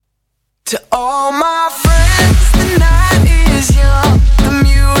All my friends, the night is young, the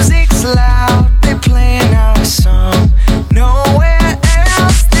music's loud, they're playing our song. Nowhere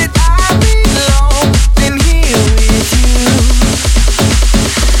else that I belong than here with you,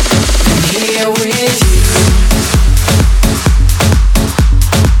 than here with you.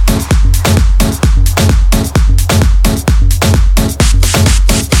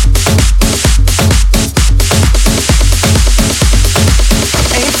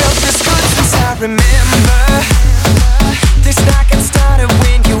 Remember, this night got started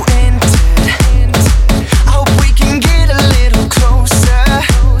when you entered. I hope we can get a little closer,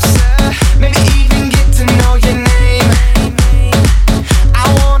 maybe even get to know your name. I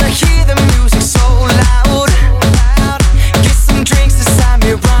wanna hear the music so loud. Get some drinks beside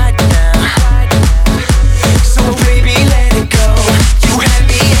me right now. So baby, let it go. You had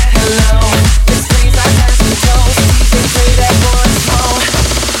me at hello. This thing's like that and toast. DJ play that boy slow.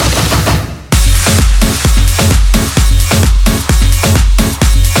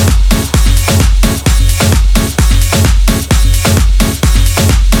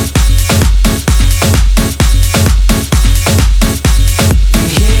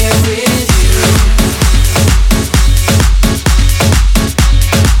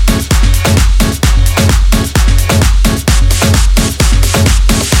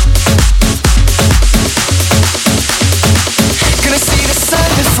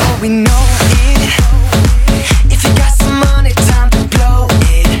 We know it. If you got some money, time to blow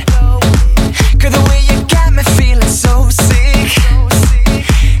it. 'Cause the way you got me feeling so sick.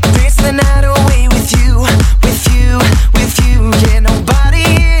 Dance the night away with you, with you, with you. Yeah, nobody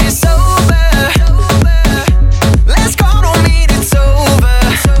is sober. Let's go, don't mean it's over.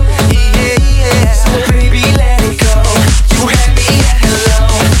 Yeah, yeah. So baby, let it go. You had me at hello.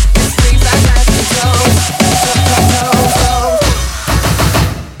 This thing's like that and toast.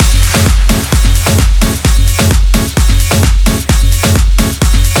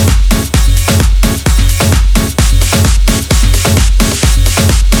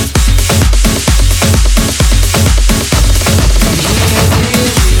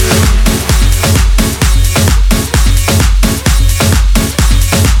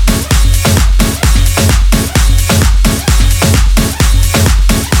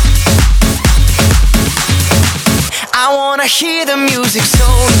 I wanna hear the music so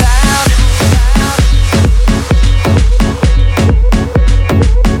loud.